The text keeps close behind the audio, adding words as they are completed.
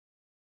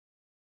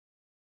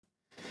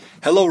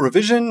Hello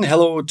Revision,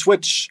 hello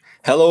Twitch,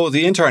 hello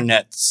the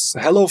internets,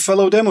 hello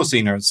fellow demo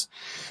sceners.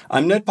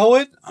 I'm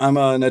Netpoet. I'm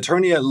an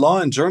attorney at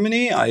law in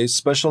Germany. I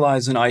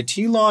specialize in IT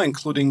law,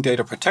 including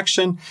data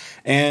protection,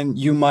 and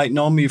you might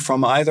know me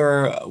from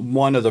either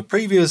one of the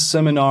previous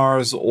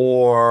seminars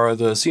or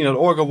the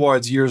CNET.org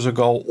Awards years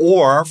ago,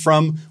 or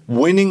from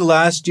winning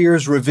last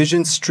year's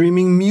revision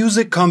streaming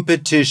music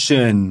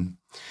competition.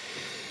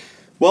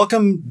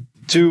 Welcome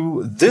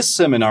to this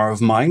seminar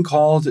of mine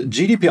called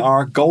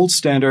GDPR Gold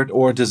Standard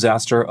or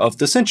Disaster of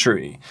the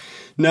Century.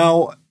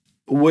 Now,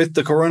 with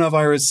the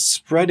coronavirus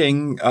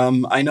spreading,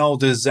 I know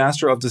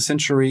disaster of the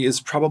century is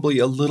probably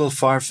a little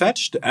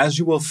far-fetched. As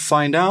you will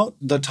find out,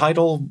 the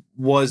title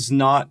was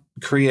not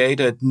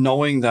created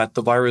knowing that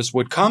the virus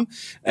would come,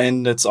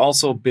 and it's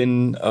also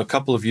been a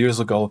couple of years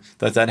ago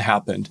that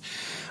happened.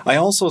 I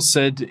also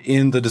said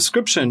in the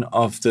description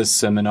of this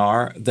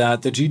seminar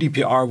that the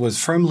GDPR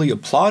was firmly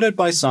applauded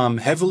by some,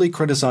 heavily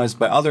criticized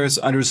by others,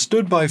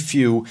 understood by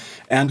few,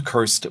 and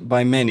cursed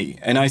by many.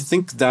 And I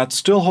think that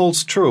still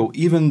holds true,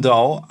 even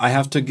though I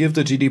have to give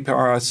the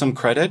GDPR some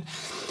credit.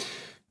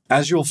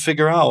 As you'll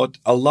figure out,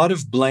 a lot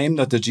of blame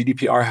that the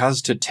GDPR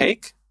has to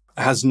take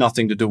has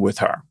nothing to do with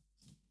her.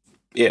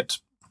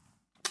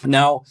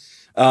 Now,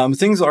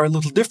 things are a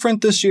little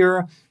different this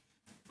year.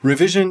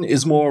 Revision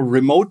is more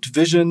remote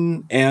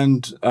vision,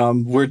 and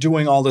we're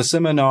doing all the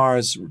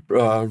seminars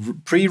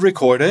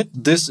pre-recorded.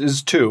 This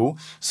is too.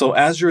 So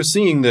as you're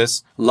seeing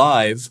this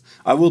live,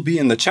 I will be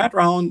in the chat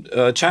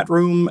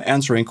room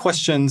answering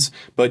questions,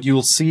 but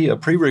you'll see a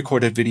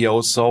pre-recorded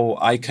video, so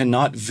I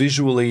cannot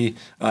visually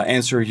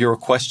answer your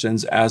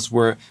questions as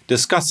we're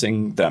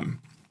discussing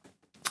them.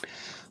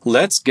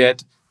 Let's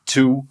get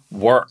to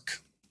work.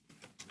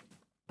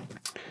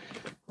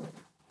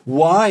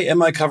 Why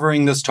am I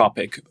covering this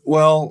topic?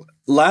 Well,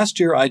 last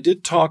year I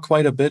did talk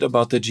quite a bit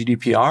about the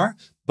GDPR,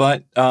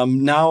 but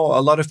now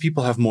a lot of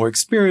people have more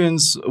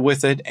experience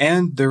with it,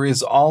 and there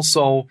is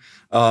also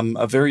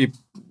a very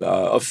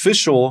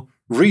official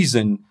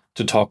reason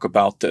to talk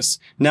about this.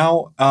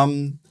 Now,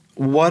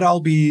 what I'll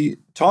be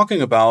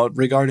talking about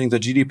regarding the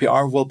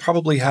GDPR will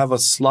probably have a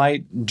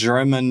slight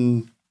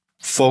German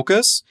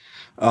focus.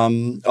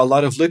 A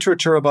lot of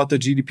literature about the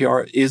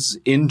GDPR is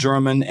in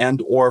German and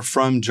or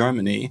from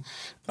Germany.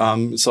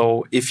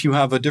 So if you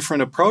have a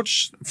different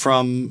approach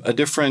from a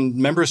different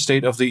member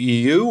state of the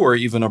EU or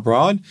even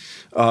abroad,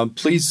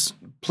 please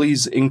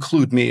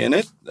include me in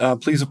it.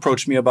 Please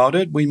approach me about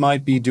it. We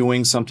might be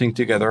doing something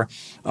together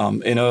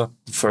in a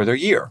further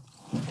year.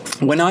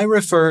 When I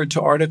refer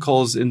to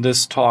articles in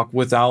this talk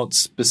without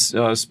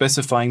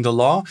specifying the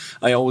law,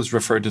 I always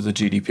refer to the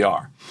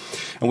GDPR.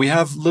 And we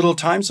have little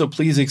time, so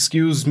please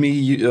excuse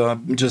me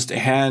just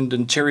hand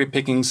and cherry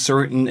picking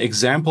certain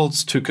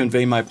examples to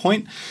convey my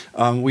point.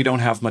 We don't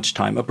have much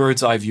time. A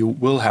bird's eye view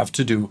will have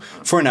to do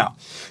for now.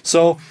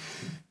 So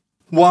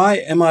why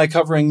am I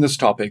covering this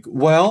topic?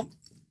 Well,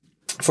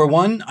 for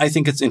one, I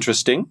think it's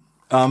interesting.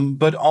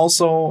 But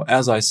also,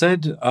 as I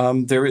said,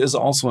 there is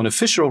also an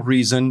official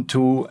reason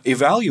to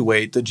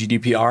evaluate the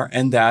GDPR,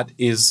 and that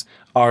is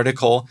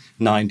Article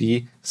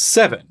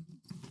 97.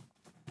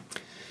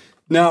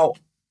 Now,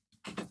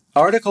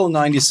 Article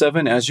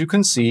 97, as you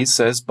can see,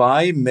 says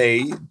by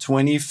May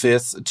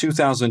 25th,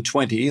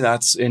 2020,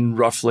 that's in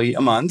roughly a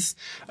month,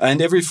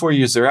 and every 4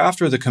 years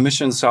thereafter, the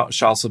Commission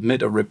shall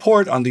submit a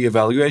report on the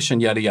evaluation,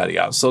 yada, yada,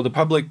 yada. So the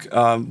public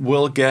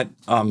will get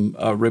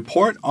a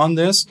report on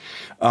this,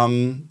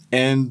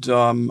 and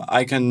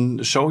I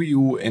can show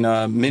you in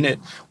a minute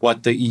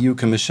what the EU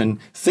Commission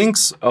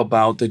thinks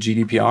about the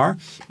GDPR,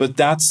 but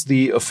that's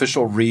the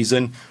official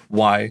reason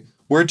why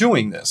we're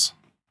doing this.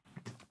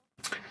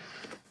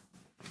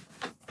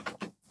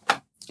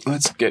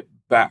 Let's get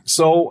back.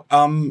 So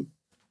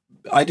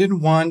I didn't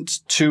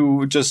want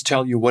to just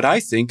tell you what I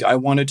think. I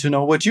wanted to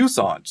know what you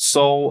thought.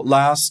 So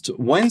last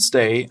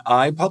Wednesday,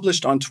 I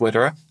published on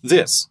Twitter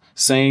this,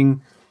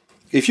 saying,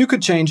 if you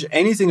could change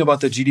anything about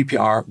the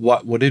GDPR,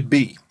 what would it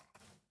be?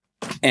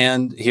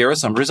 And here are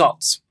some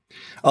results.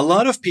 A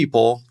lot of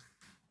people,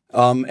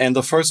 and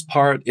the first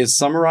part is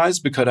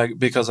summarized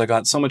because I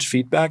got so much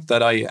feedback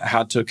that I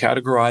had to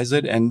categorize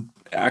it, and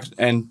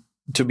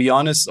to be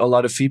honest, a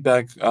lot of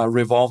feedback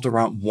revolved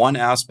around one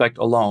aspect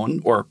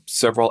alone, or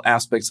several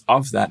aspects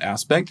of that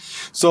aspect.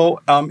 So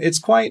it's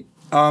quite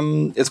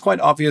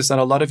obvious that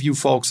a lot of you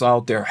folks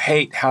out there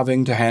hate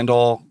having to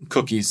handle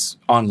cookies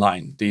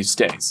online these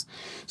days.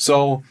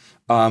 So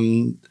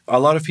a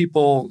lot of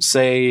people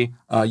say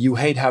you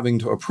hate having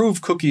to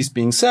approve cookies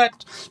being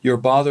set. You're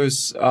bothered,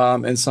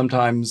 and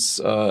sometimes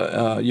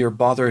you're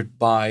bothered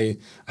by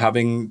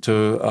having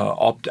to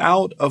opt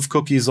out of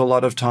cookies. A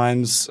lot of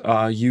times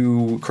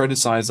you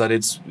criticize that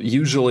it's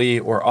usually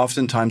or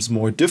oftentimes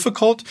more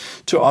difficult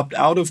to opt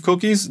out of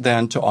cookies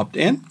than to opt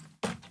in.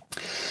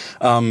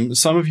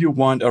 Some of you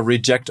want a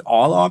reject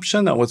all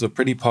option. That was a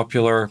pretty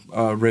popular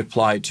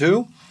reply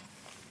too.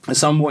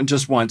 Some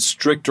just want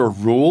stricter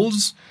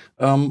rules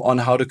on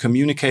how to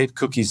communicate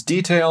cookies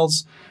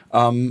details.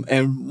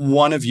 And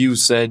one of you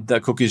said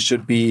that cookies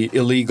should be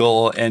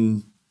illegal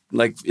and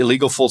like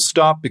illegal full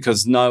stop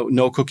because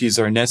no cookies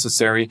are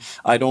necessary.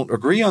 I don't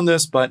agree on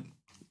this, but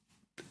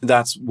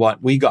that's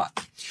what we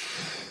got.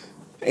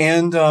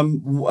 And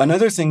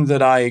another thing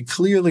that I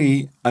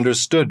clearly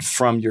understood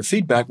from your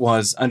feedback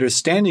was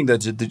understanding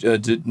that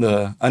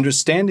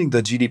understanding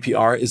the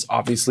GDPR is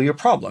obviously a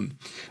problem.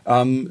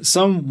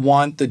 Some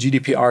want the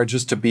GDPR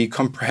just to be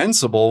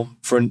comprehensible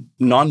for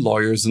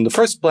non-lawyers in the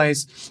first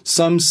place.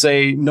 Some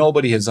say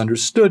nobody has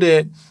understood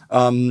it.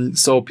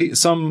 So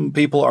some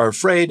people are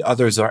afraid,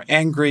 others are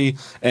angry,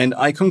 and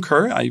I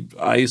concur.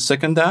 I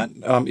second that.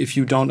 If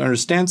you don't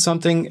understand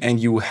something and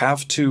you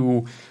have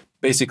to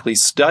basically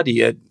study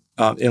it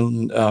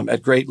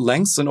at great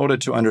lengths in order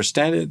to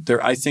understand it,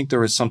 I think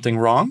there is something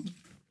wrong.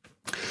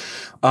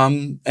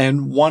 And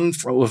one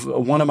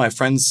of my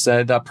friends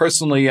said,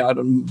 personally,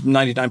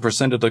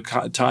 99% of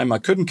the time, I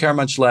couldn't care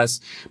much less.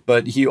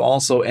 But he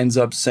also ends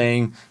up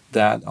saying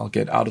that, I'll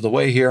get out of the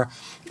way here,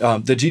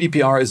 the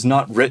GDPR is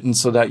not written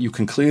so that you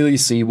can clearly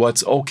see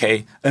what's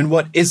okay and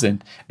what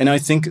isn't. And I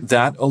think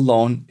that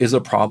alone is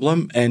a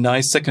problem. And I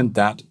second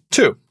that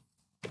too.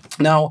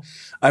 Now,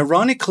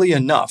 ironically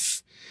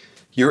enough,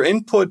 your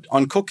input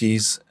on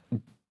cookies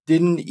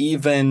didn't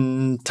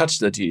even touch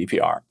the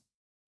GDPR.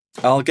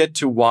 I'll get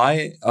to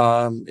why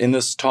in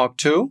this talk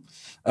too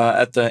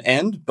at the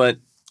end, but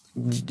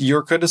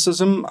your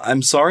criticism,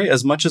 I'm sorry,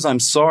 as much as I'm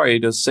sorry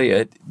to say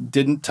it,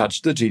 didn't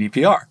touch the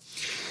GDPR.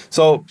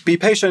 So be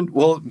patient,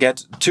 we'll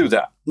get to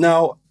that.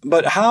 Now,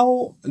 but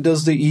how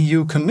does the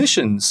EU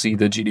Commission see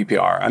the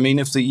GDPR? I mean,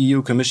 if the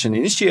EU Commission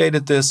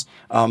initiated this,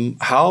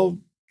 how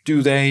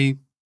do they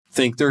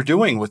think they're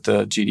doing with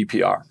the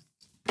GDPR?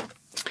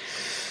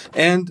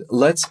 And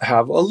let's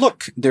have a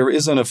look. There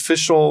is an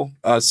official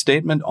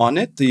statement on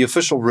it. The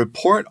official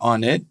report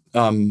on it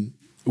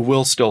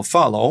will still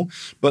follow.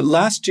 But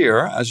last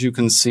year, as you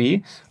can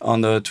see,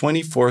 on the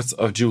 24th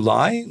of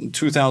July,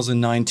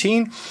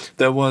 2019,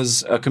 there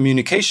was a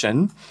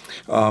communication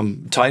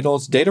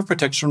titled Data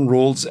Protection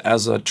Rules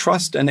as a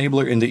Trust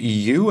Enabler in the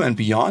EU and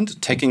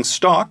Beyond, Taking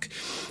Stock.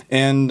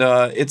 And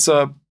it's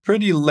a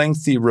pretty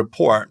lengthy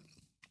report.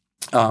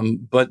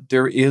 But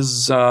there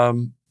is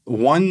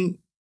one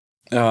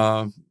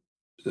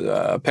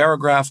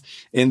paragraph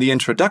in the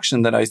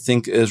introduction that I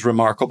think is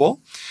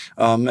remarkable,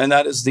 and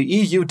that is the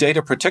EU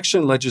data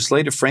protection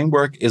legislative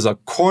framework is a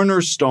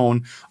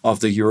cornerstone of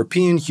the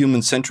European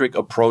human-centric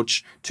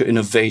approach to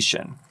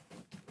innovation.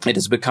 It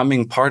is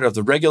becoming part of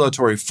the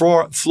regulatory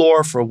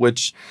floor for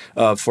which,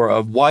 for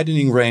a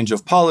widening range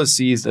of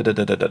policies.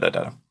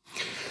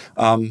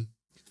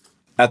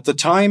 At the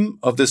time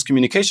of this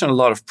communication, a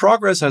lot of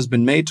progress has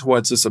been made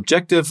towards this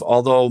objective,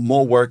 although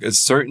more work is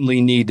certainly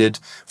needed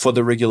for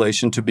the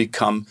regulation to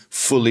become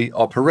fully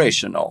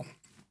operational.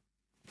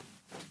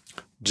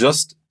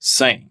 Just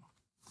saying.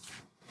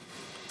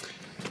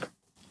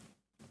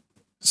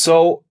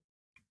 So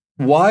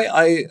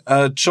why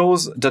I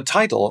chose the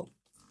title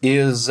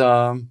is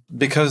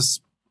because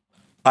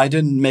I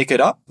didn't make it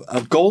up.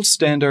 A gold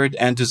standard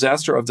and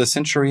disaster of the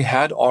century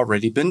had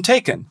already been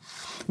taken.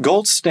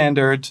 Gold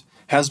standard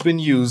has been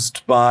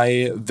used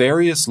by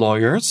various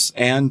lawyers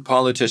and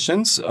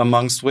politicians,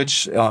 amongst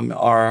which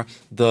are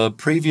the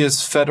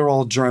previous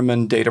federal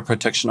German data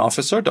protection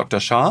officer, Dr.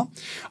 Schaar,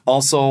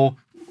 also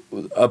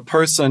a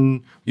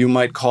person you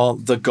might call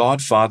the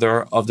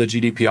godfather of the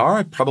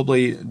GDPR. It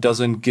probably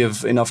doesn't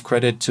give enough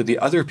credit to the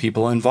other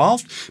people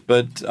involved,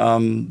 but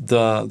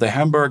the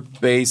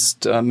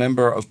Hamburg-based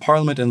member of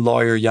parliament and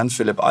lawyer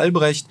Jan-Philipp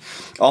Albrecht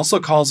also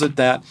calls it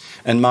that,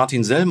 and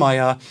Martin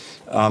Sellmeier,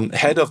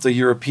 head of the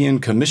European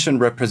Commission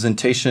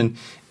representation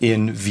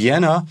in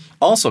Vienna,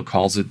 also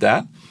calls it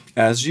that,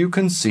 as you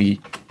can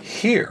see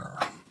here.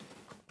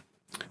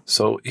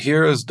 So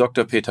here is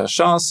Dr. Peter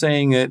Schaar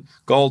saying it,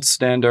 gold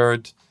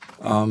standard.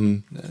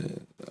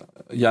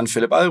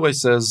 Jan-Philipp Albrecht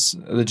says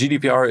the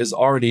GDPR is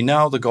already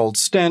now the gold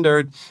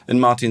standard,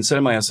 and Martin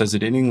Sellmeier says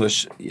it in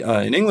English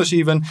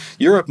even.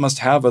 Europe must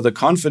have the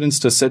confidence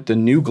to set the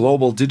new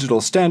global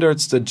digital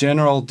standards. The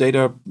General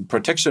Data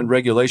Protection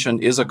Regulation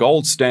is a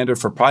gold standard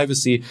for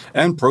privacy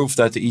and proof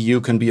that the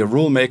EU can be a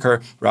rule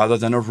maker rather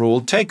than a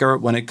rule taker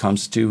when it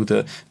comes to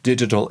the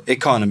digital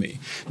economy.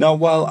 Now,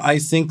 while I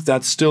think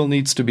that still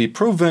needs to be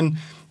proven,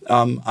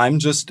 I'm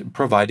just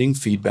providing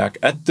feedback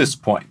at this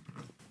point.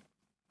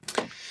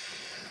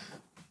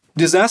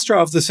 Disaster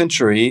of the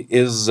century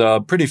is a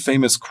pretty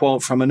famous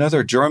quote from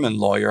another German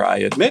lawyer, I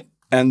admit,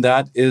 and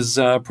that is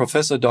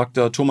Professor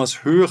Dr. Thomas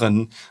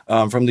Hören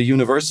from the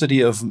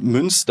University of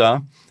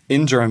Münster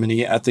in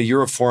Germany at the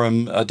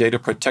Euroforum Data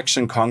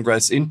Protection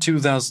Congress in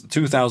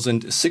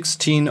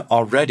 2016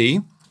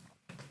 already.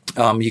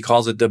 He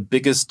calls it the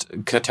biggest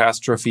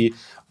catastrophe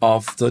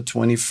of the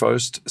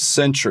 21st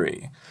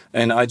century.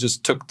 And I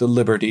just took the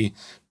liberty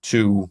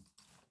to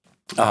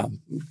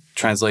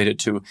translate it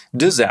to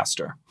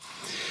disaster.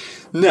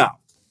 Now,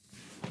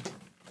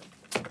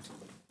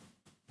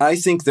 I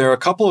think there are a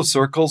couple of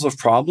circles of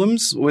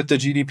problems with the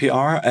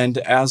GDPR, and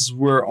as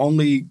we're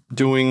only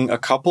doing a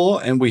couple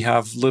and we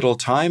have little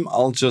time,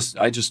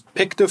 I just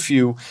picked a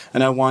few,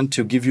 and I want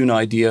to give you an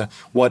idea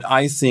what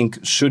I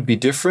think should be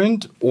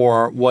different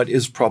or what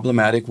is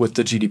problematic with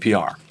the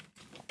GDPR.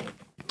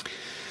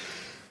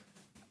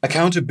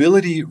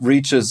 Accountability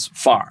reaches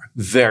far,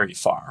 very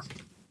far.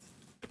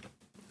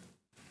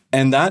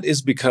 And that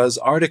is because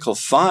Article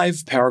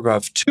 5,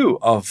 Paragraph 2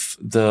 of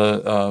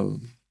the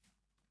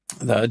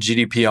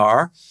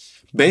GDPR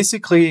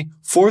basically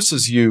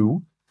forces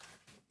you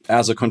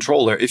as a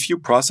controller, if you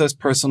process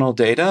personal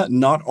data,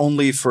 not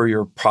only for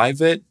your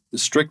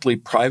strictly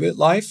private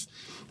life,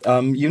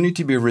 you need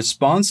to be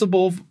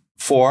responsible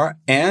for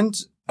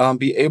and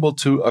be able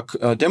to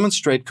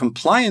demonstrate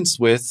compliance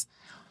with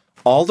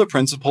all the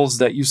principles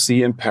that you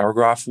see in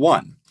Paragraph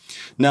 1.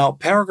 Now,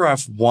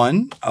 Paragraph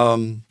 1,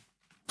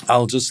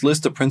 I'll just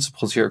list the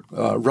principles here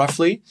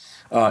roughly.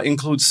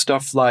 Includes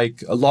stuff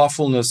like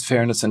lawfulness,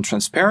 fairness, and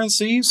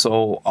transparency.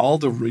 So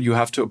you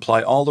have to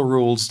apply all the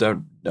rules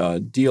that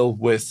deal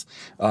with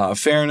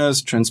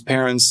fairness,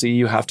 transparency.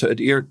 You have to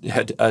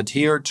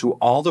adhere to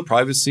all the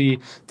privacy,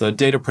 the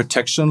data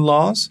protection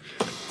laws.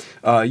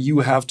 You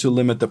have to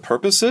limit the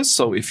purposes.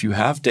 So if you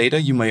have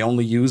data, you may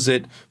only use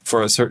it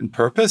for a certain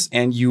purpose,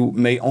 and you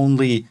may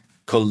only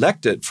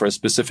collect it for a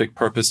specific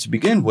purpose to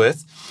begin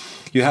with.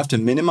 You have to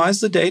minimize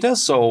the data.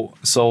 So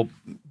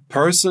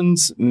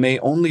persons may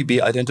only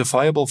be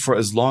identifiable for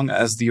as long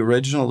as the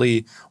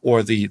originally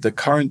or the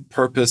current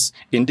purpose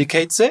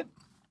indicates it.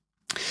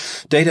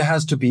 Data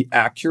has to be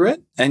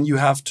accurate, and you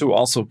have to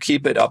also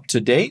keep it up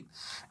to date.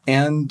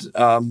 And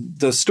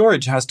the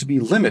storage has to be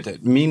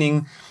limited,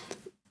 meaning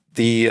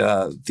the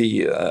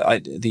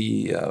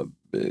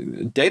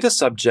data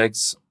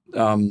subjects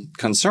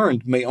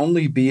concerned may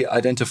only be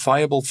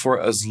identifiable for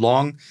as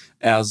long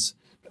as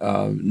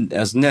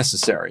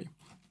necessary.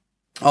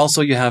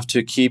 Also, you have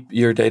to keep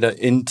your data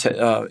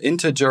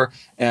integer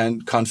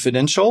and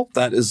confidential.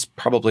 That is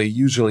probably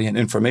usually an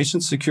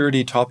information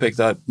security topic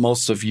that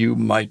most of you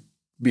might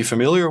be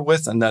familiar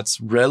with, and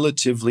that's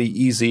relatively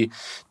easy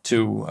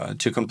to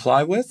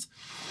comply with.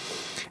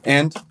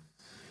 And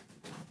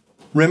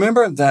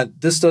remember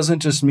that this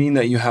doesn't just mean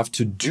that you have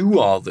to do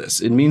all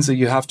this. It means that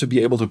you have to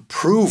be able to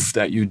prove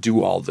that you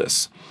do all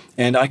this.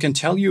 And I can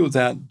tell you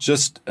that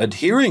just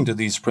adhering to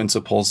these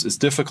principles is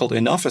difficult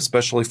enough,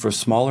 especially for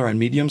smaller and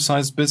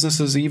medium-sized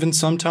businesses even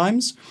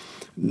sometimes,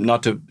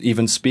 not to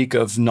even speak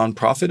of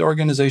nonprofit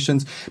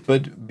organizations,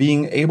 but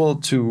being able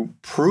to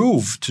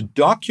prove, to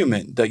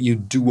document that you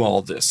do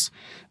all this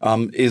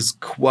is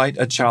quite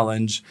a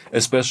challenge,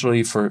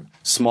 especially for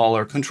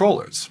smaller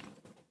controllers.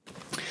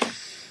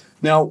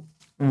 Now,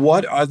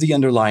 what are the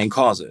underlying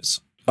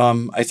causes?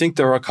 I think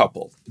there are a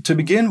couple. To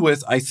begin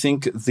with, I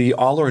think the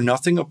all or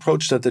nothing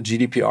approach that the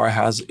GDPR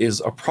has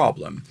is a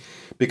problem.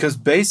 Because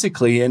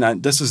basically,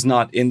 and this is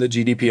not in the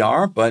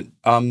GDPR, but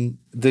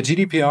the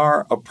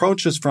GDPR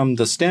approaches from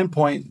the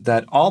standpoint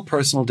that all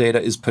personal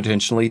data is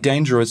potentially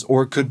dangerous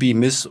or could be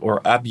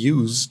or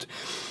abused.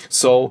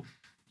 So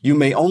you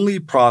may only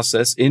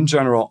process, in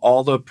general,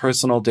 all the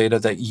personal data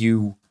that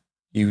you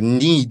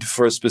need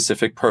for a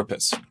specific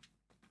purpose.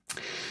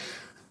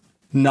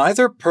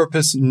 Neither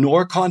purpose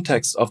nor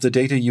context of the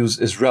data use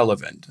is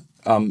relevant.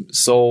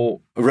 So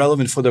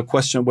relevant for the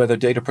question whether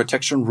data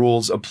protection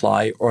rules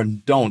apply or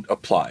don't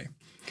apply.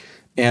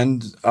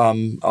 And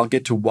I'll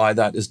get to why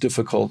that is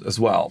difficult as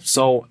well.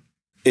 So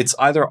it's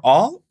either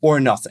all or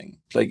nothing.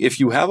 Like if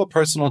you have a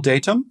personal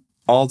datum,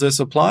 all this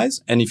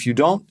applies. And if you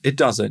don't, it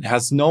doesn't.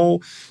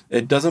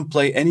 It doesn't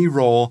play any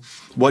role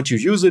what you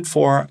use it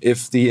for.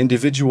 If the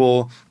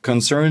individual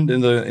concerned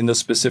in the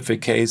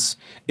specific case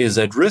is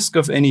at risk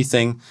of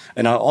anything.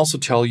 And I'll also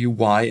tell you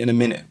why in a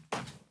minute.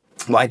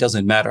 Why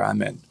doesn't matter, I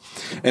meant.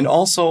 And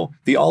also,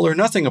 the all or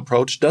nothing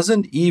approach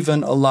doesn't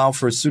even allow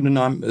for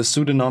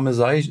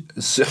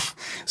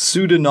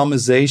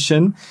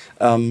pseudonymization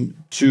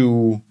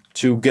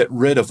to get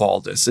rid of all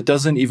this. It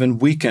doesn't even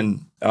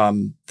weaken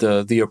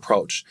the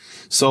approach.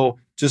 So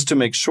just to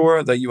make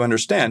sure that you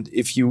understand,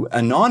 if you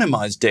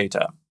anonymize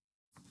data,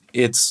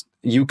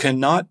 you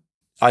cannot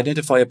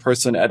identify a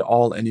person at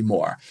all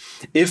anymore.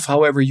 If,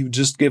 however, you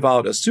just give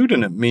out a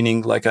pseudonym,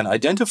 meaning like an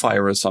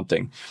identifier or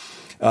something,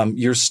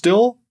 you're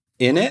still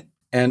in it,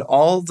 and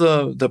all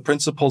the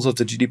principles of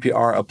the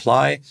GDPR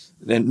apply.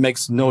 It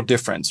makes no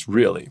difference,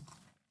 really.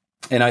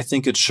 And I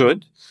think it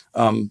should,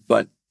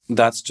 but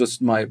that's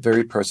just my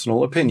very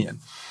personal opinion.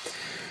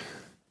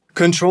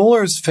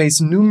 Controllers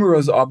face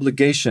numerous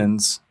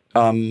obligations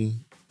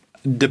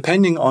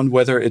depending on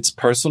whether it's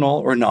personal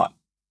or not.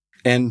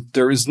 And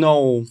there's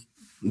no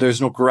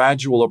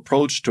gradual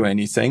approach to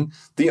anything.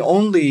 The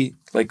only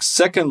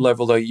second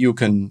level that you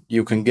can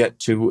get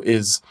to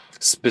is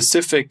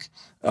specific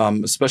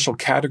special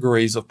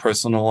categories of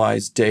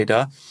personalized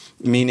data,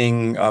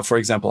 meaning, for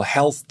example,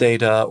 health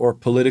data or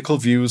political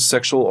views,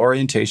 sexual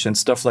orientation,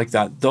 stuff like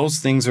that. Those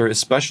things are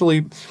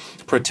especially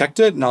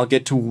protected, and I'll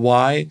get to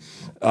why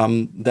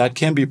that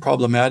can be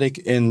problematic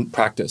in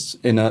practice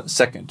in a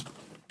second.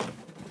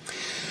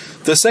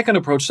 The second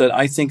approach that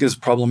I think is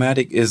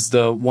problematic is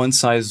the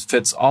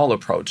one-size-fits-all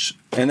approach.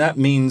 And that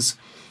means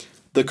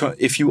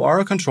if you are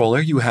a controller,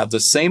 you have the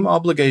same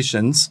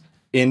obligations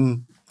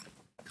in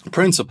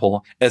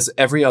principle as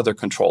every other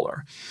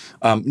controller.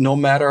 No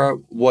matter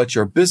what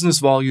your business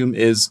volume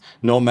is,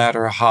 no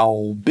matter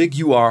how big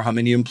you are, how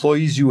many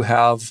employees you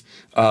have,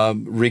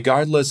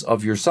 regardless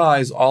of your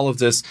size, all of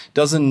this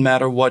doesn't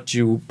matter what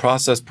you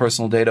process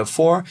personal data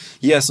for.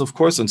 Yes, of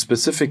course, in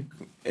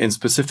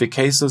specific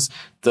cases,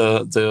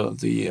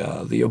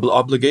 the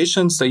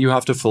obligations that you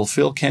have to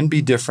fulfill can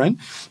be different,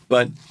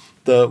 but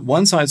the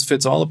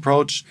one-size-fits-all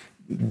approach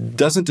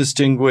doesn't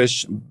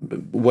distinguish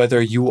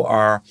whether you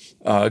are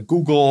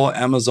Google,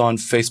 Amazon,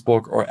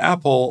 Facebook, or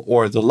Apple,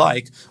 or the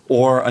like,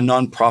 or a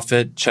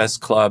nonprofit chess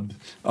club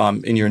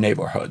in your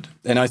neighborhood.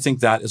 And I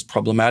think that is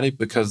problematic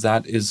because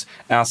that is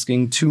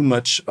asking too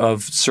much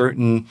of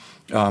certain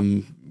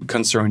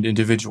concerned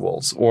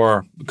individuals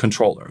or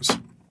controllers.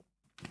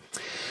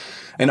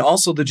 And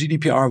also the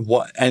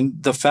GDPR,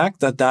 and the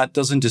fact that that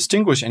doesn't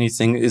distinguish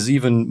anything is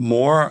even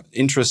more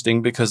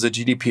interesting because the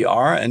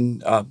GDPR,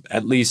 and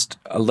at least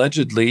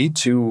allegedly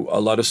to a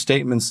lot of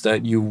statements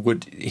that you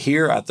would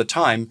hear at the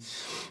time,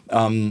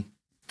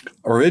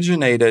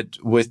 originated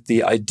with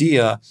the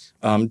idea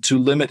to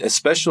limit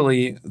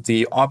especially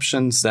the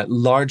options that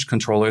large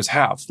controllers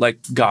have,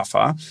 like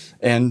GAFA.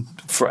 And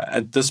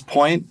at this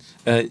point,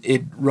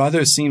 it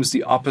rather seems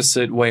the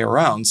opposite way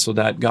around, so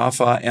that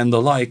GAFA and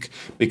the like,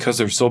 because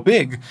they're so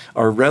big,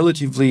 are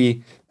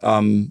relatively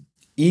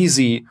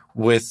easy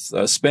with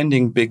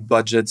spending big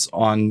budgets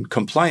on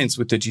compliance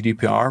with the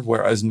GDPR,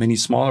 whereas many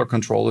smaller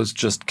controllers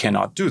just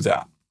cannot do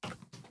that.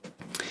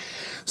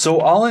 So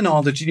all in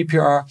all, the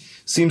GDPR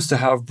seems to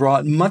have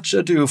brought much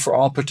ado for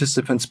all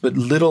participants, but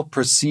little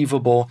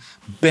perceivable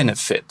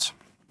benefit.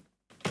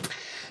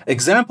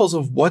 Examples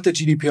of what the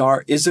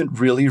GDPR isn't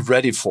really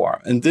ready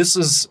for. And this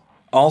is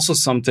also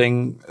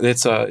something,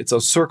 it's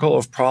a circle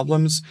of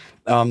problems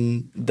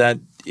that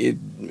it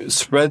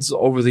spreads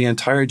over the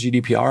entire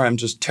GDPR. I'm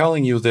just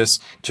telling you this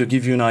to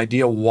give you an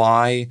idea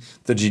why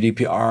the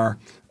GDPR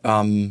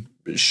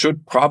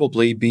should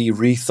probably be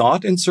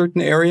rethought in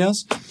certain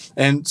areas.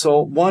 And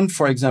so one,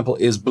 for example,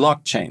 is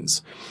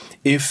blockchains.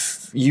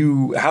 If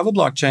you have a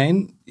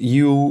blockchain,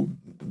 you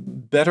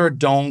better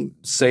don't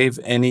save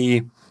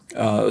any,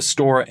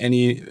 store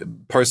any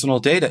personal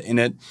data in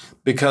it,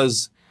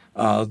 because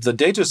the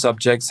data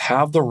subjects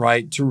have the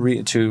right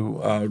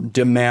to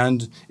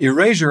demand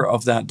erasure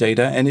of that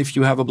data. And if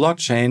you have a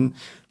blockchain,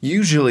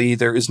 usually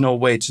there is no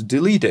way to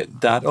delete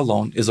it. That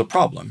alone is a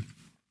problem.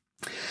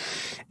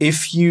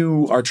 If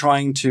you are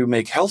trying to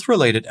make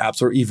health-related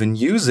apps or even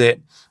use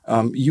it,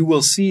 you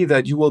will see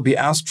that you will be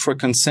asked for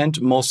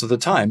consent most of the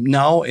time.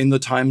 Now, in the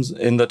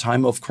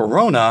time of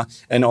Corona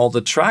and all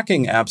the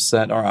tracking apps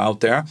that are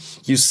out there,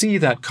 you see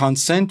that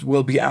consent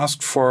will be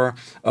asked for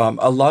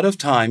a lot of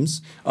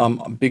times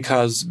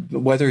because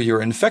whether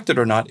you're infected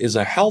or not is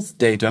a health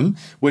datum,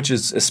 which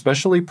is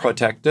especially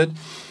protected.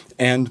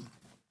 And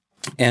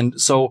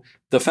so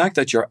the fact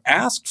that you're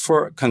asked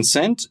for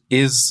consent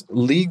is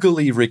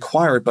legally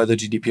required by the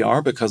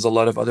GDPR, because a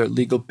lot of other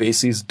legal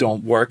bases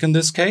don't work in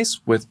this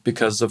case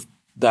because of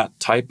that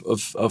type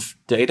of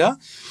data.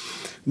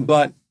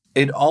 But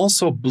it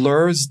also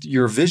blurs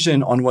your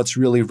vision on what's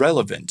really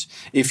relevant.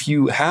 If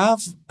you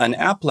have an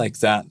app like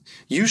that,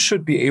 you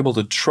should be able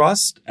to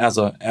trust as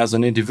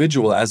an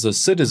individual, as a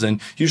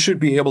citizen, you should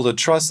be able to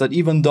trust that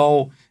even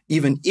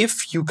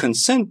if you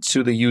consent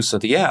to the use of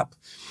the app,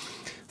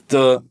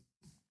 the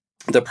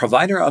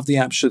provider of the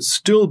app should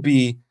still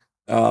be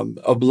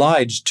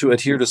obliged to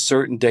adhere to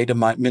certain data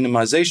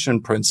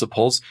minimization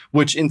principles,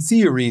 which in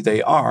theory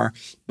they are.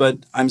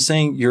 But I'm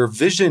saying your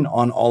vision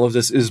on all of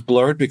this is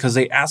blurred because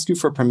they ask you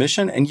for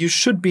permission, and you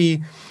should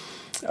be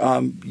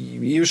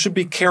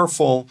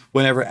careful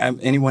whenever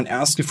anyone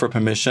asks you for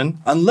permission,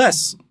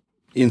 unless,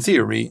 in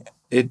theory,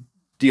 it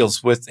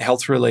deals with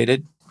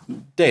health-related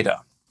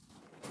data.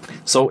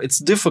 So it's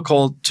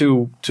difficult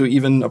to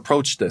even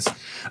approach this.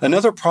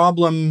 Another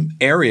problem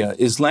area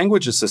is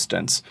language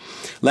assistants.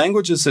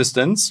 Language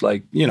assistants,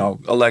 like,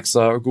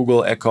 Alexa or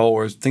Google Echo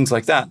or things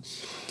like that,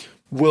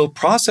 will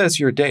process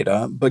your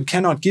data, but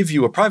cannot give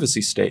you a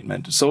privacy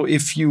statement. So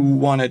if you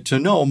wanted to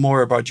know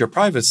more about your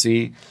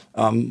privacy,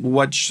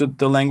 what should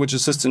the language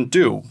assistant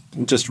do?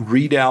 Just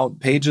read out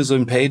pages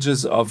and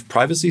pages of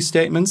privacy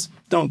statements?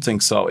 Don't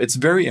think so. It's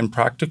very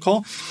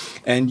impractical,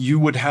 and you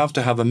would have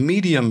to have a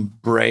medium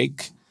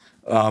break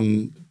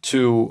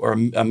or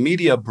a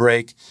media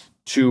break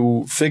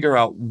to figure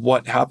out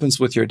what happens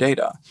with your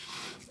data.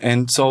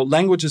 And so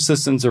language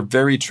assistants are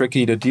very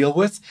tricky to deal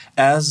with,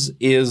 as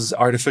is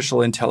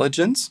artificial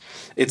intelligence.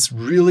 It's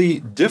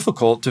really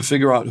difficult to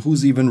figure out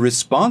who's even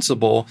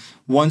responsible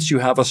once you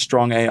have a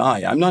strong AI.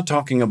 I'm not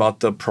talking about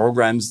the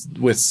programs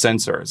with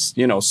sensors,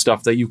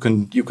 stuff that you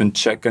can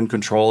check and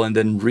control and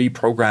then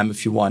reprogram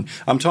if you want.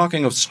 I'm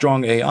talking of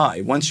strong AI.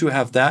 Once you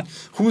have that,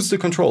 who's the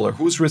controller?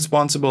 Who's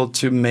responsible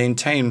to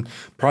maintain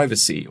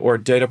privacy or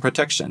data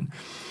protection?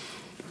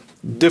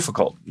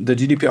 Difficult. The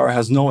GDPR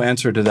has no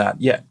answer to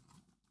that yet.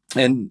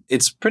 And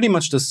it's pretty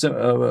much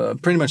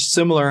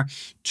similar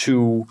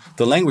to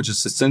the language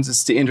assistants.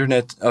 It's the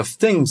Internet of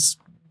Things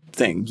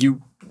thing.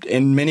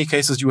 In many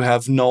cases, you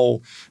have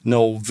no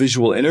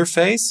visual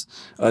interface,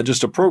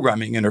 just a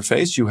programming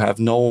interface. You have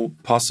no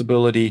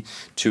possibility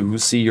to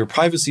see your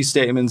privacy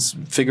statements,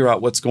 figure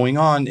out what's going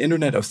on.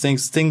 Internet of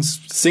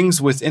things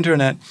with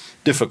internet,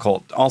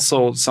 difficult.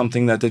 Also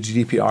something that the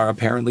GDPR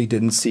apparently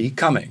didn't see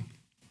coming.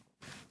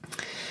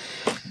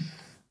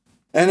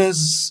 And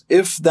as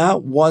if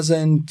that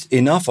wasn't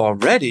enough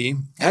already,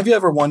 have you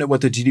ever wondered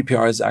what the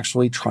GDPR is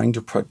actually trying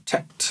to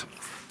protect?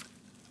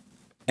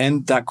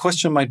 And that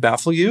question might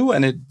baffle you,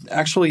 and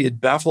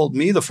it baffled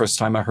me the first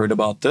time I heard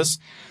about this.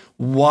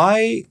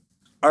 Why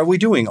are we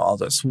doing all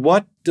this?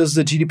 What does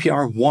the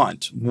GDPR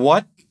want?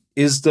 What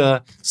is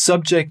the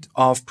subject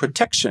of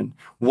protection?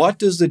 What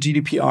does the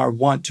GDPR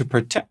want to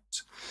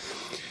protect?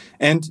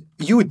 And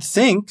you would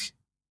think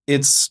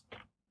it's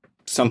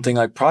something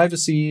like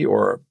privacy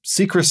or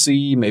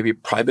secrecy, maybe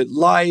private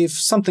life,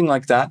 something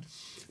like that.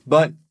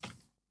 But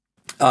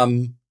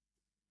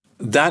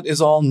that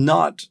is all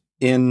not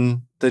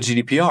in the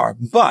GDPR.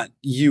 But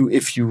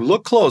if you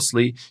look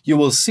closely, you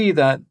will see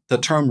that the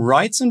term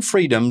rights and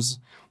freedoms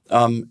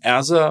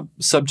as a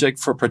subject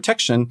for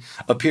protection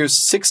appears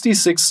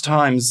 66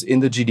 times in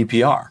the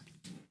GDPR.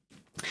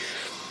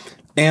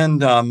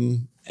 And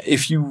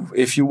if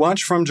you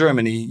watch from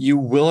Germany, you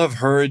will have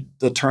heard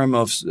the term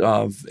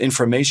of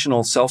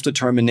informational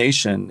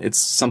self-determination. It's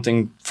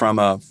something from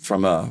a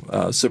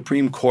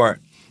Supreme Court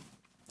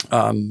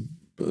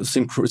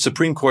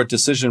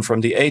decision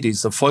from the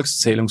 80s, the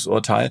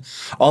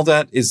Volkszählungsurteil. All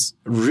that is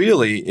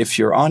really, if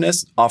you're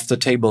honest, off the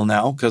table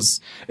now, because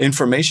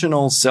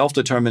informational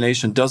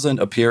self-determination doesn't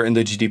appear in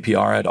the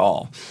GDPR at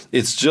all.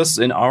 It's just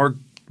in our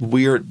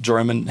weird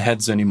German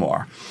heads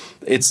anymore.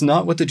 It's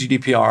not what the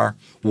GDPR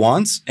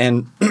wants,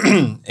 and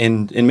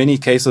in many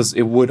cases,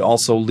 it would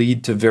also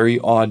lead to very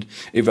odd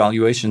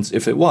evaluations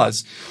if it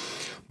was.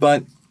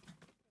 But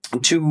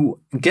to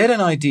get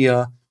an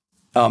idea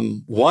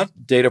what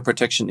data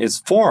protection is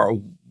for,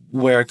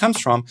 where it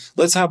comes from,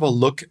 let's have a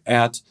look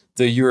at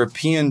the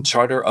European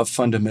Charter of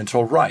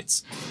Fundamental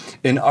Rights.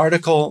 In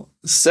Article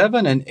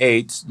 7 and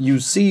 8, you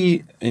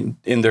see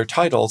in their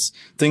titles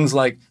things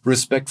like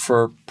respect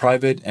for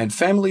private and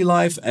family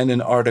life, and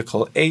in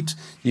Article 8,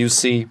 you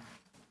see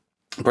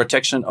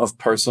protection of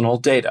personal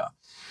data.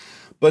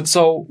 But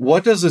so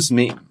what does this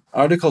mean?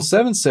 Article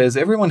 7 says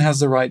everyone has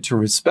the right to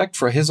respect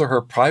for his or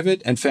her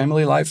private and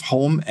family life,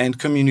 home, and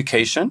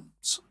communication.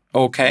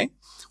 Okay,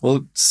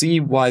 we'll see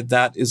why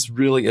that is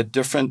really a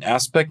different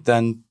aspect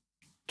than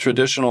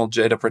traditional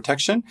data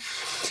protection.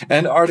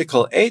 And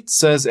Article 8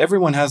 says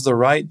everyone has the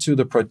right to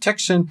the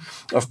protection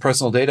of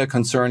personal data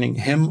concerning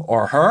him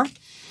or her.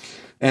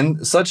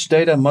 And such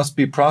data must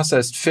be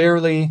processed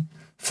fairly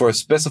for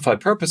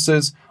specified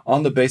purposes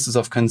on the basis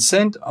of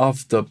consent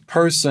of the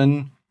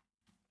person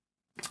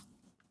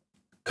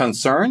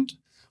concerned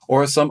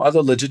or some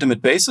other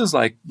legitimate basis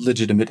like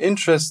legitimate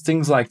interest,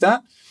 things like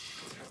that,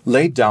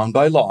 laid down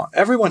by law.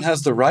 Everyone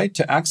has the right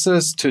to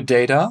access to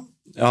data,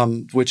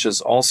 which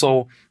is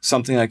also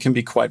something that can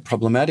be quite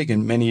problematic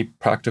in many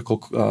practical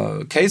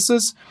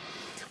cases,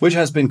 which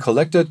has been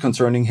collected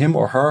concerning him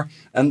or her,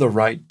 and the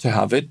right to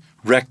have it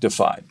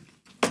rectified.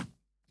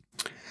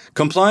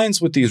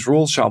 Compliance with these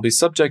rules shall be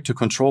subject to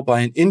control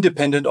by an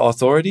independent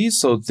authority.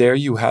 So there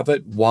you have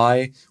it,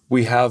 why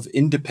we have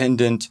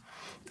independent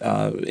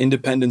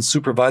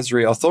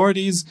supervisory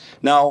authorities.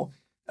 Now,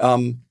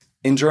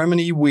 in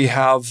Germany, we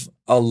have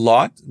a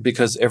lot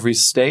because every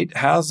state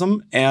has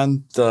them,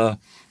 and the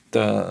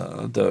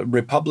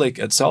republic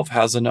itself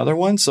has another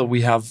one. So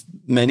we have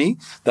many.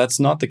 That's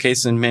not the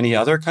case in many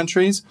other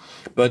countries,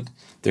 but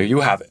there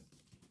you have it.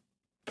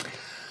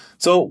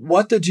 So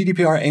what the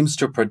GDPR aims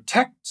to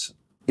protect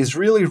is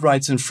really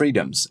rights and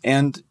freedoms.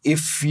 And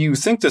if you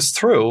think this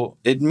through,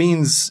 it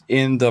means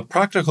in the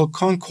practical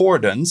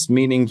concordance,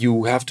 meaning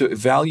you have to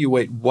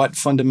evaluate what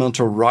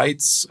fundamental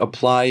rights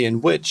apply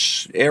in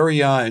which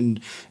area,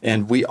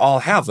 and we all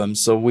have them.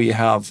 So we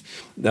have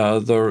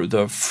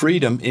the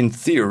freedom in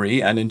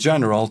theory and in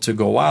general to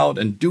go out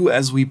and do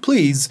as we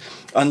please,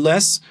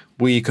 unless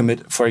we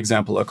commit, for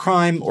example, a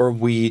crime or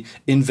we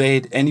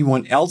invade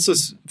anyone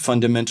else's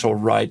fundamental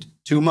right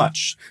too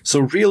much.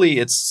 So really,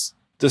 it's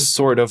this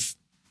sort of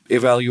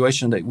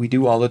evaluation that we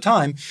do all the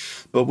time.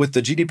 But with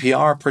the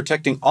GDPR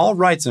protecting all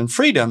rights and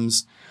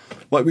freedoms,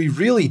 what we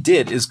really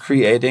did is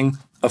creating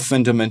a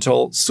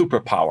fundamental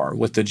superpower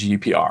with the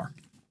GDPR.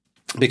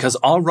 Because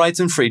all rights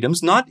and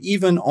freedoms, not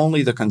even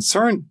only the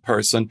concerned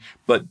person,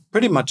 but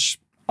pretty much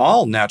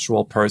all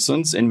natural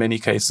persons in many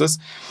cases,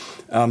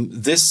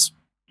 this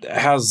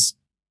has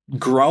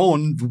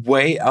grown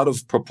way out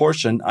of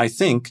proportion, I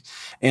think.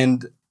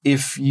 And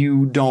if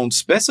you don't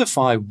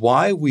specify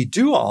why we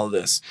do all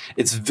this,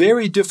 it's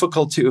very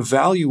difficult to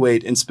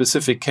evaluate in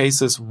specific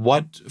cases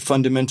what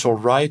fundamental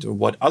right or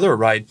what other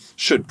right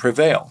should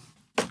prevail.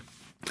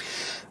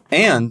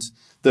 And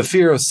the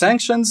fear of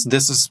sanctions,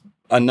 this is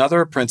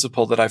another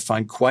principle that I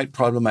find quite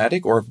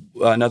problematic, or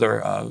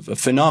another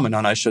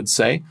phenomenon, I should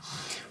say.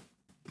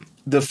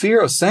 The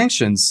fear of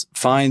sanctions,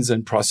 fines,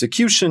 and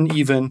prosecution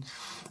even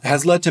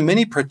has led to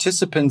many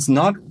participants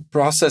not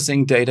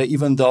processing data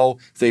even though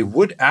they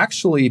would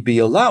actually be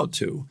allowed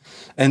to.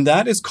 And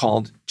that is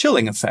called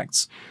chilling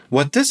effects.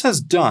 What this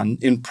has done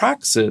in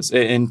practice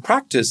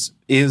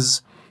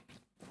is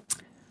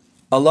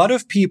a lot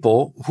of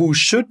people who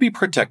should be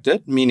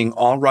protected, meaning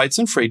all rights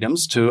and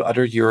freedoms to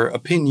utter your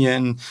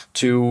opinion,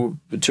 to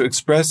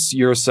express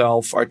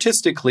yourself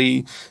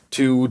artistically,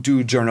 to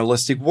do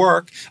journalistic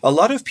work. A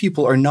lot of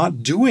people are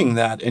not doing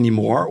that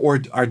anymore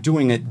or are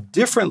doing it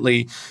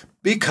differently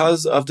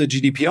because of the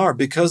GDPR,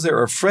 because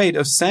they're afraid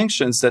of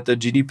sanctions that the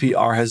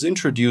GDPR has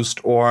introduced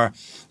or,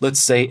 let's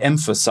say,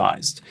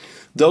 emphasized.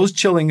 Those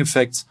chilling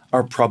effects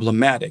are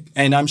problematic.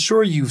 And I'm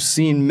sure you've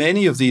seen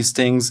many of these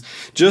things.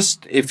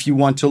 Just if you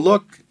want to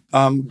look,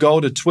 go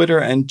to Twitter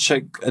and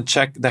check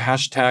the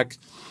hashtag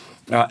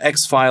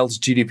X-Files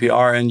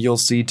GDPR, and you'll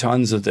see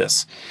tons of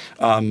this.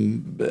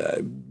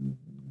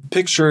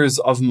 Pictures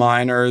of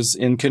minors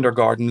in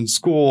kindergarten and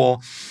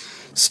school,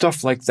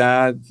 stuff like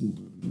that.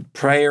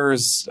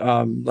 Prayers,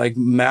 like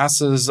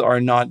masses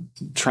are not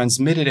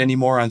transmitted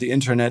anymore on the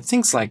internet,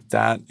 things like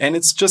that. And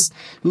it's just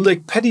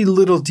like petty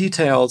little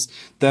details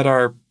that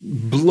are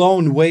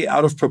blown way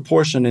out of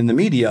proportion in the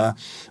media.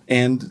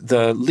 And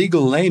the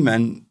legal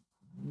laymen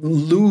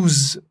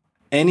lose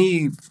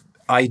any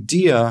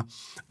idea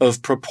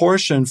of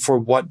proportion for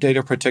what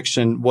data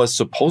protection was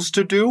supposed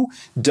to do,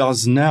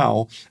 does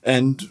now,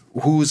 and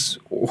who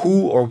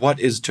or what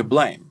is to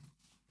blame.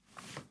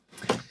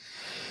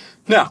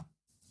 Now,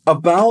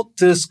 about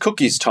this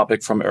cookies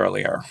topic from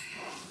earlier.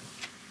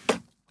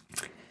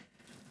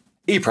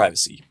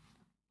 E-privacy.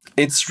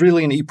 It's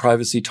really an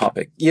e-privacy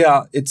topic.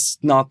 Yeah, it's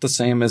not the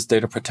same as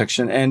data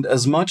protection. And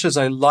as much as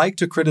I like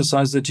to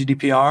criticize the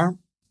GDPR,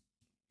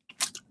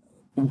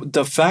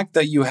 the fact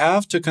that you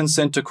have to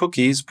consent to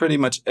cookies pretty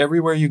much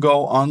everywhere you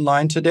go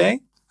online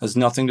today has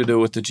nothing to do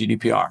with the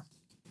GDPR.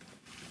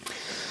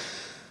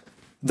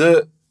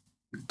 The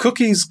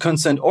cookies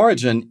consent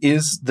origin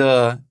is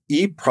the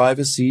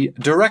e-privacy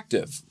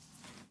directive.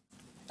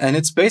 And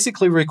it's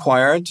basically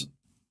required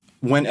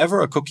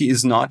whenever a cookie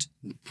is not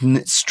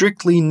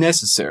strictly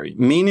necessary,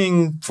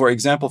 meaning, for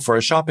example, for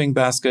a shopping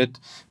basket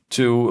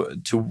to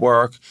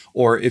work,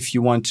 or if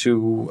you want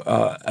to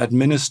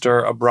administer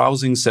a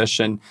browsing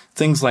session,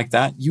 things like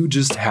that, you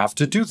just have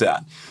to do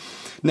that.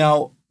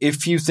 Now,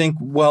 if you think,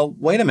 well,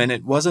 wait a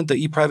minute, wasn't the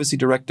e-privacy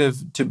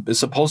directive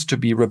supposed to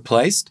be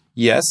replaced?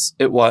 Yes,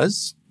 it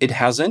was. It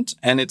hasn't,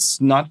 and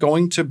it's not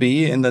going to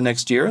be in the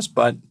next years,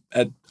 but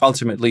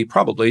ultimately,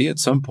 probably at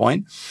some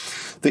point.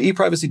 The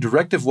e-privacy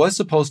directive was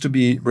supposed to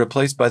be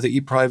replaced by the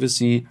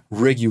e-privacy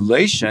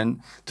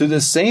regulation to the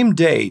same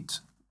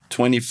date,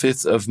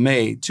 25th of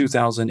May,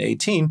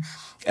 2018,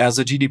 as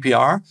the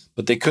GDPR,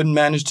 but they couldn't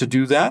manage to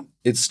do that.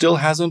 It still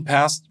hasn't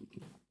passed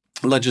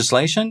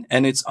legislation,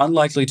 and it's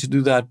unlikely to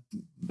do that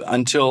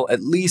until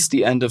at least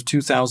the end of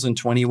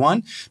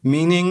 2021,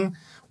 meaning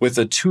with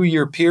a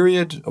 2-year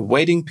period, a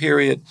waiting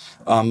period,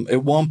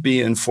 it won't be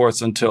in force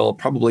until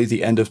probably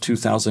the end of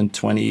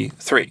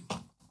 2023.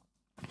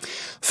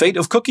 Fate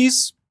of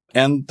cookies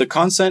and the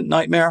consent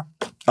nightmare,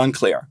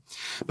 unclear.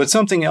 But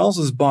something else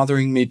is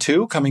bothering me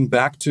too, coming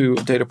back to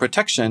data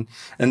protection,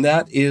 and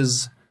that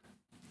is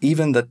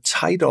even the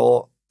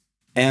title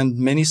and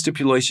many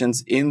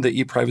stipulations in the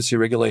e-privacy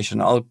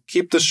regulation. I'll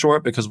keep this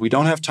short because we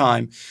don't have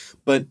time,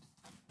 but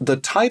the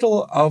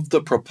title of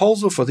the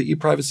proposal for the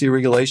e-privacy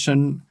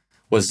regulation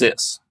was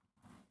this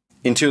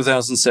in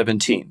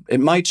 2017. It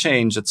might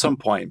change at some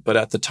point, but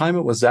at the time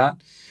it was that.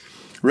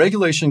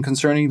 Regulation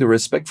concerning the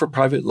respect for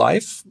private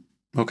life,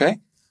 okay,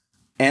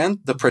 and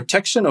the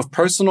protection of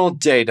personal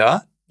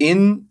data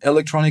in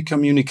electronic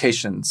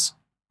communications.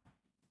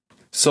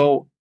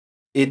 So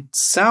it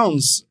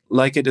sounds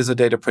like it is a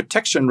data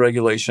protection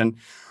regulation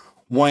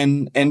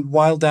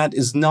while that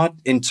is not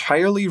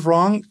entirely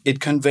wrong, it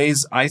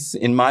conveys,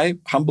 in my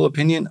humble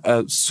opinion,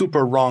 a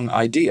super wrong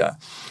idea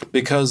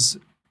because,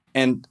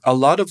 and a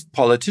lot of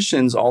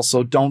politicians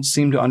also don't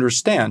seem to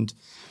understand,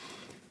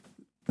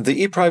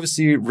 the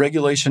e-privacy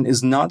regulation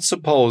is not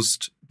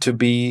supposed to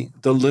be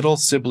the little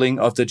sibling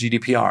of the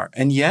GDPR.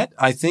 And yet,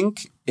 I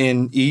think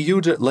in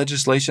EU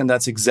legislation,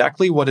 that's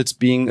exactly what it's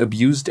being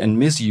abused and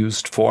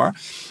misused for.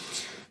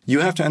 You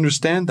have to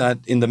understand that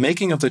in the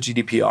making of the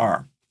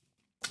GDPR,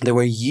 there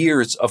were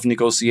years of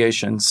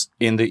negotiations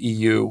in the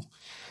EU,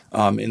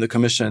 in the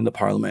Commission and the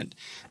Parliament.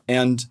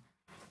 And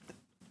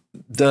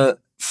the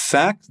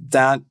fact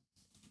that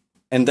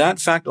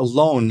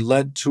alone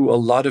led to a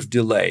lot of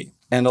delay,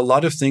 and a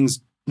lot of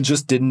things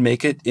just didn't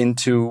make it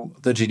into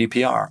the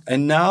GDPR.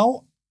 And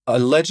now,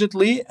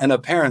 allegedly and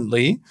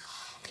apparently,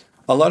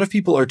 a lot of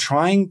people are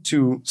trying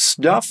to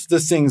stuff the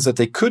things that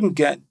they couldn't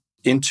get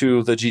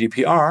into the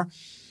GDPR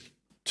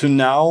to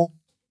now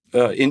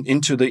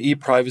into the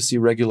e-privacy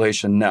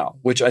regulation now,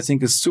 which I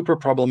think is super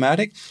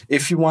problematic.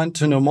 If you want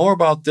to know more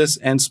about this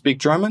and speak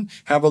German,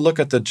 have a look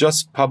at the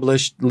just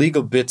published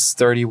Legal Bits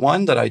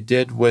 31 that I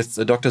did with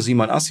Dr.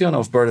 Simon Asjan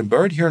of Bird &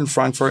 Bird here in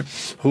Frankfurt,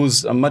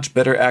 who's a much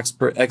better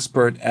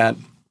expert at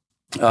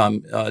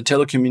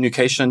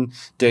telecommunication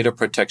data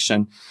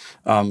protection.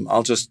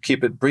 I'll just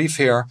keep it brief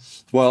here.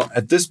 Well,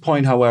 at this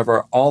point,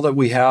 however, all that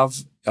we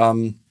have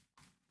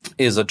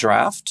is a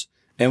draft,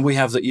 and we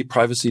have the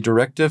e-privacy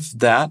directive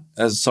that,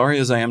 as sorry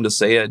as I am to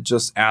say it,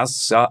 just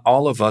asks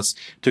all of us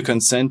to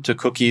consent to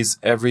cookies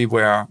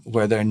everywhere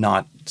where they're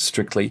not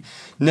strictly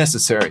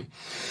necessary.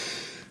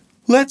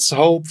 Let's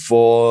hope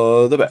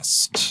for the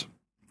best.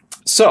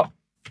 So,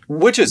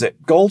 which is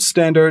it? Gold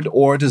standard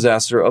or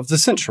disaster of the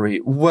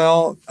century?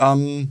 Well,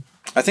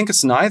 I think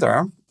it's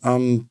neither,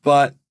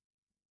 but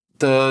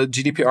the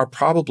GDPR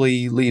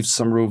probably leaves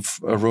some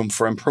room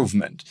for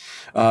improvement.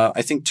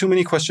 I think too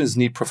many questions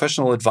need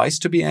professional advice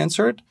to be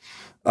answered.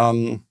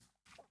 And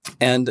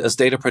as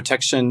data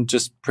protection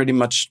just pretty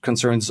much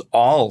concerns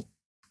all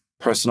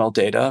personal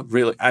data,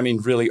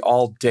 really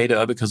all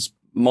data, because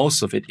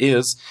most of it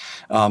is,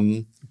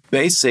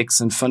 basics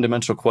and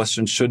fundamental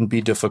questions shouldn't be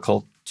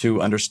difficult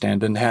to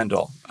understand and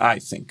handle, I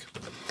think.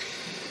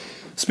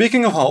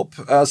 Speaking of hope,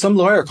 some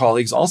lawyer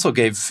colleagues also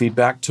gave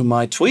feedback to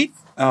my tweet,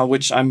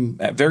 which I'm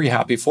very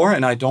happy for,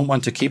 and I don't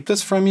want to keep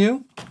this from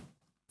you.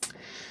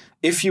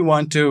 If you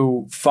want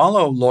to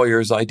follow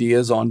lawyers'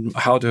 ideas on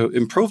how to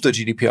improve the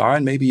GDPR,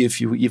 and maybe if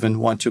you even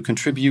want to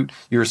contribute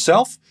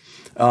yourself,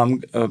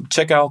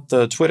 check out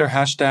the Twitter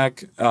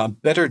hashtag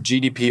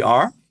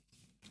 #BetterGDPR,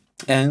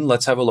 and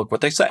let's have a look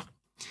what they say.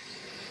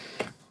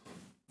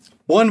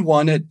 One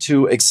wanted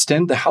to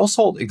extend the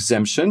household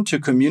exemption to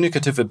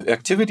communicative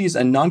activities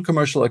and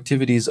non-commercial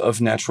activities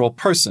of natural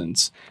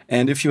persons.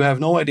 And if you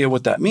have no idea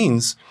what that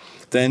means,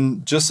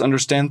 then just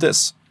understand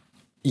this.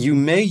 You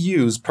may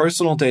use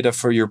personal data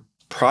for your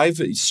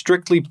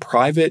strictly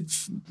private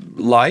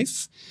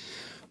life,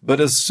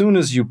 but as soon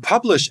as you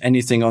publish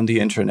anything on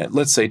the internet,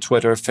 let's say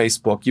Twitter,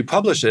 Facebook, you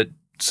publish it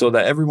so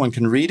that everyone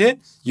can read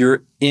it,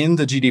 you're in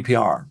the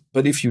GDPR.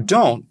 But if you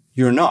don't,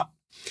 you're not.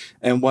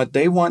 And what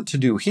they want to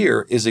do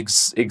here is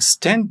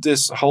extend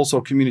this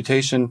household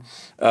exemption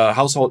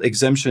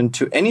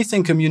to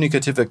anything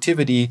communicative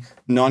activity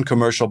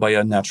non-commercial by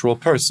a natural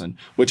person,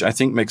 which I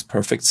think makes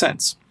perfect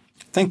sense.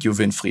 Thank you,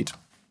 Winfried.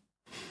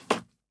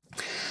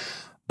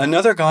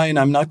 Another guy, and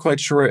I'm not quite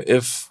sure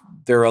if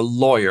they're a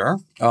lawyer,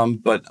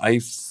 but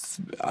I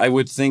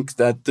would think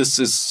that this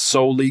is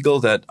so legal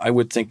that I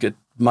would think it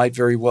might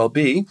very well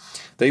be.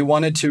 They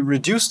wanted to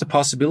reduce the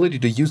possibility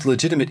to use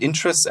legitimate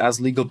interests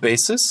as legal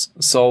basis.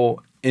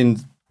 So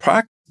in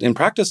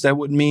practice, that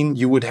would mean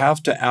you would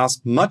have to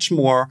ask much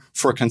more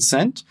for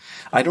consent.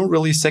 I don't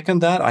really second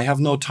that. I have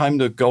no time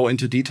to go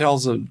into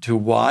details to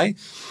why.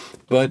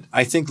 But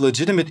I think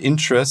legitimate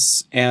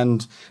interests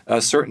and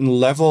a certain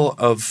level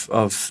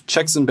of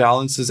checks and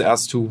balances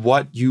as to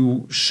what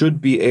you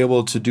should be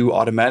able to do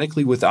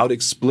automatically without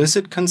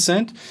explicit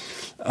consent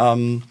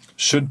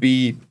should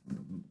be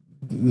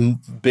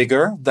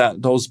bigger,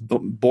 that those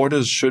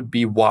borders should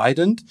be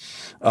widened.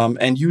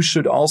 And you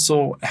should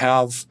also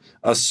have,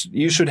 as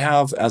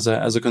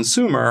a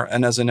consumer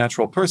and as a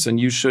natural person,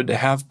 you should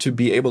have to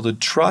be able to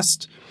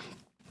trust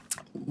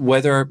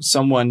whether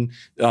someone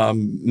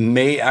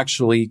may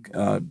actually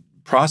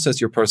process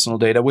your personal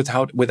data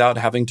without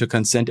having to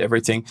consent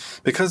everything.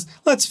 Because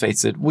let's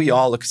face it, we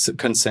all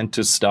consent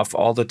to stuff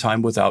all the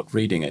time without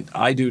reading it.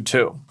 I do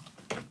too.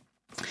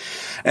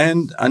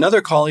 And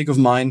another colleague of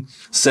mine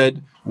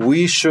said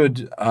we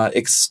should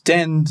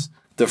extend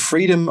the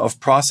freedom of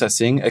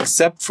processing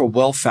except for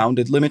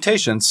well-founded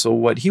limitations. So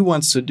what he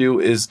wants to do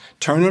is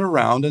turn it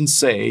around and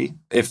say,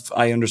 if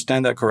I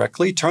understand that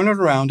correctly, turn it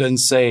around and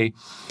say,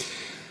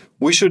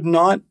 we should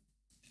not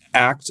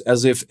act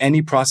as if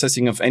any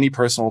processing of any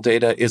personal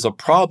data is a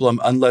problem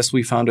unless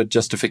we found a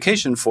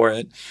justification for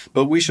it.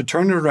 But we should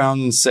turn it around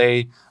and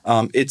say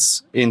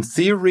it's in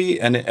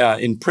theory and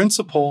in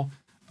principle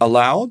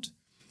allowed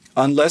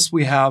unless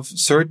we have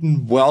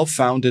certain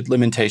well-founded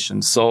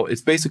limitations. So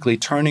it's basically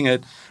turning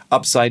it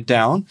upside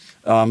down.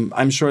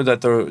 I'm sure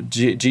that the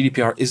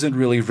GDPR isn't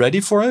really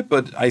ready for it,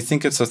 but I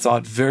think it's a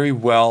thought very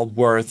well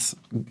worth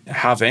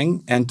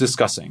having and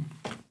discussing.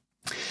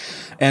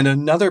 And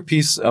another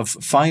piece of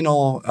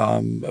final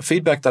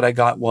feedback that I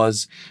got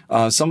was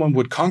someone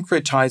would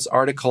concretize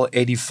Article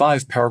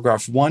 85,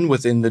 Paragraph 1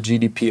 within the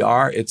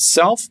GDPR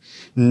itself,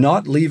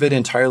 not leave it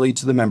entirely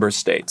to the member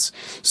states.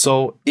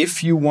 So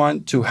if you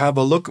want to have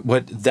a look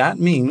what that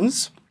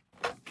means,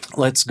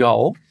 let's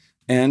go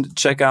and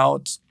check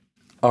out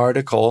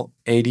Article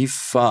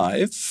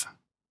 85.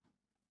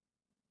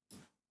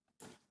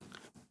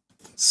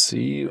 Let's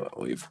see what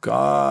we've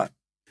got.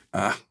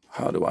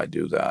 How do I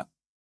do that?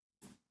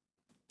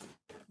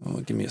 Oh,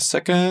 give me a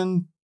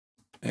second.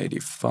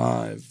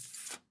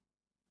 85.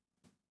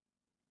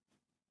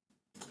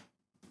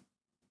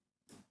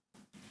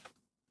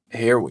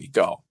 Here we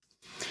go.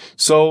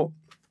 So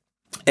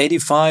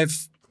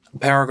 85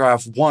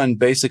 paragraph 1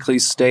 basically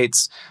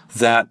states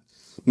that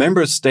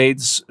member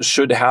states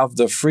should have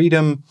the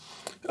freedom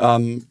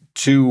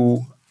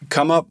to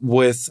come up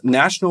with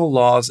national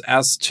laws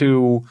as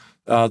to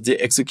the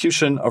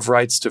execution of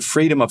rights to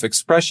freedom of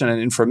expression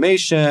and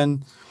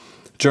information,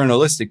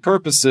 journalistic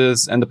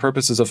purposes and the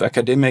purposes of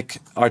academic,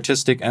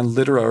 artistic, and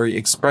literary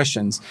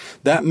expressions.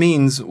 That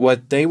means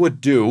what they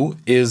would do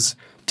is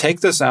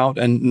take this out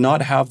and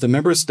not have the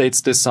member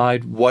states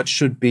decide what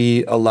should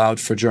be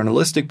allowed for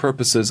journalistic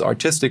purposes,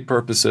 artistic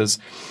purposes,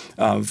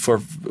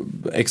 for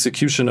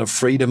execution of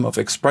freedom of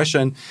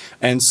expression,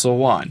 and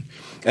so on.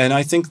 And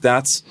I think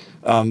that's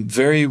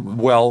very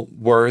well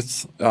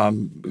worth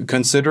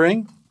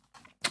considering.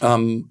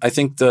 I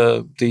think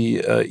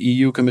the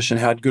EU Commission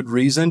had good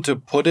reason to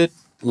put it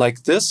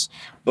like this,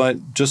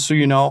 but just so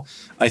you know,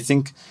 I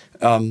think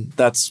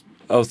that's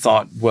a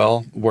thought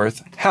well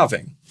worth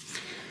having.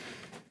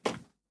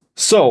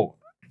 So,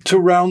 to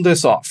round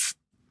this off,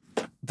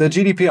 the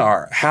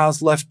GDPR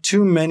has left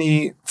too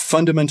many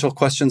fundamental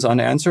questions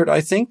unanswered,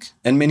 I think,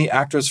 and many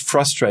actors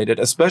frustrated,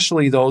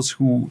 especially those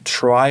who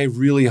try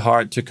really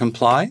hard to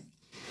comply.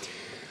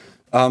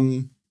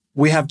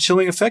 We have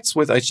chilling effects,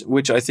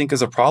 which I think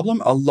is a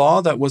problem. A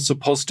law that was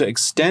supposed to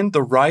extend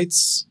the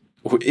rights,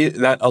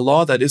 a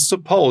law that is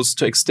supposed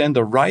to extend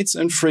the rights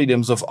and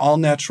freedoms of all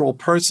natural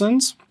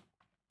persons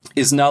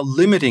is now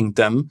limiting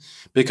them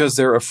because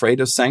they're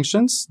afraid of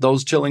sanctions.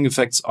 Those chilling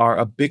effects are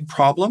a big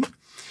problem.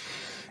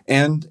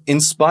 And in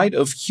spite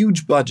of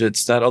huge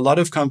budgets that a lot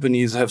of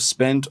companies have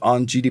spent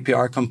on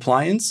GDPR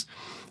compliance,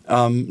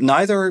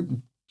 neither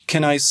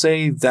can I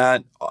say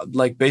that,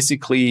 like,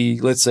 basically,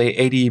 let's say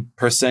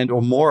 80%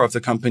 or more of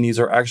the companies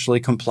are actually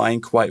complying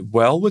quite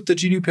well with the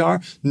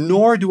GDPR,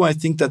 nor do I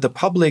think that the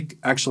public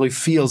actually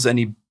feels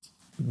any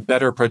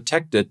better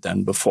protected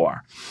than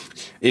before.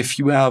 If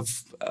you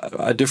have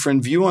a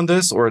different view on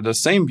this or the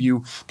same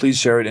view, please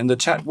share it in the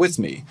chat with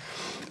me.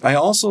 I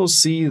also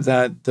see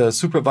that the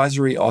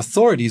supervisory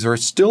authorities are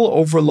still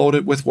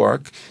overloaded with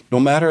work, no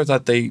matter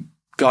that they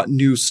got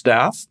new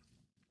staff.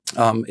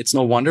 It's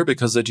no wonder,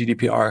 because the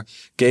GDPR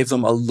gave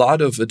them a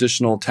lot of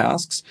additional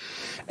tasks,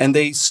 and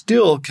they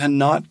still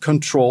cannot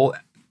control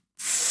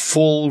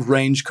full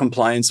range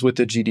compliance with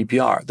the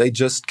GDPR. They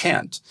just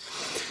can't.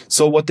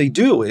 So what they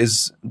do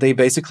is they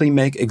basically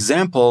make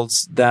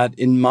examples that,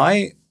 in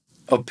my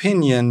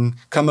opinion,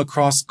 come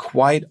across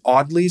quite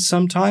oddly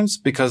sometimes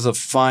because of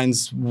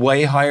fines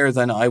way higher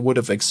than I would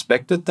have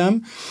expected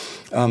them.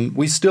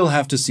 We still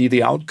have to see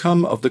the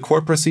outcome of the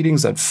court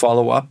proceedings that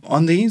follow up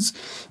on these.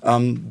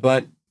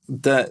 But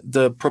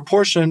the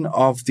proportion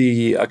of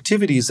the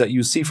activities that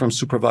you see from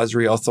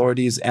supervisory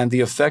authorities and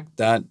the effect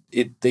that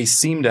they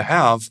seem to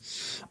have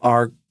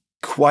are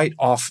quite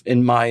off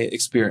in my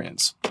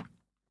experience.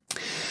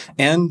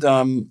 And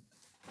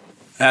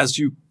as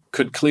you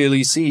could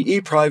clearly see,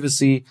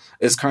 e-privacy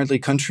is currently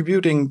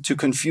contributing to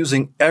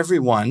confusing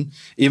everyone,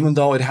 even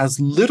though it has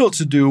little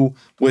to do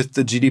with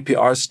the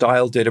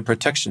GDPR-style data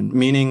protection.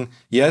 Meaning,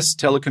 yes,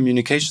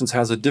 telecommunications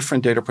has a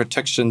different data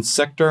protection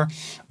sector,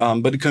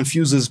 but it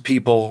confuses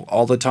people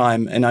all the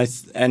time.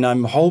 And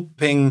I'm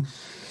hoping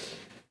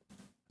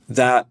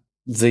that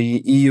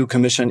the EU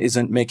Commission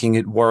isn't making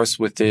it worse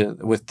with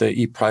the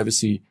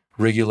e-privacy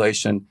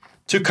regulation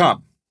to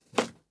come.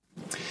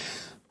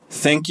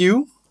 Thank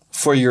you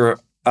for your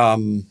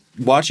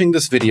watching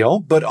this video,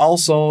 but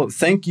also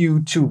thank you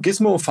to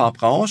Gizmo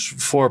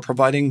Farbranche for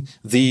providing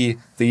the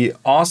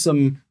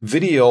awesome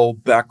video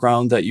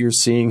background that you're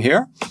seeing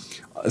here.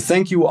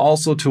 Thank you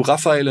also to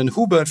Raphael and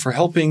Hubert for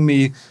helping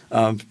me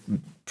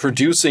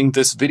producing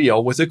this video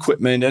with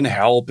equipment and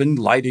help and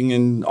lighting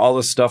and all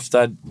the stuff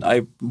that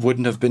I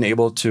wouldn't have been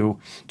able to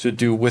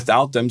do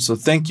without them. So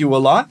thank you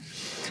a lot.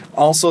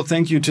 Also,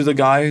 thank you to the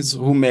guys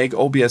who make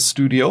OBS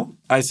Studio.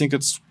 I think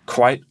it's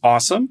quite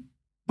awesome.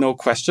 No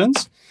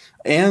questions.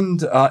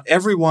 And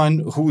everyone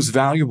whose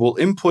valuable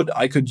input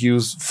I could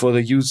use for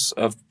the use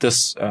of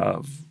this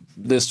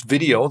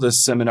video,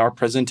 this seminar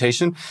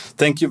presentation.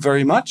 Thank you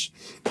very much.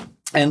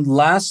 And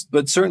last,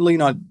 but certainly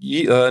not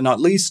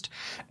least,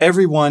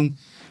 everyone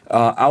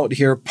out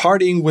here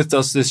partying with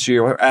us this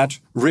year at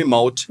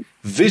Remote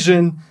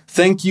Vision.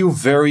 Thank you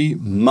very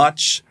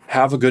much.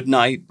 Have a good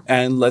night,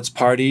 and let's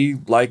party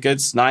like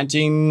it's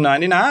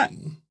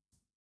 1999.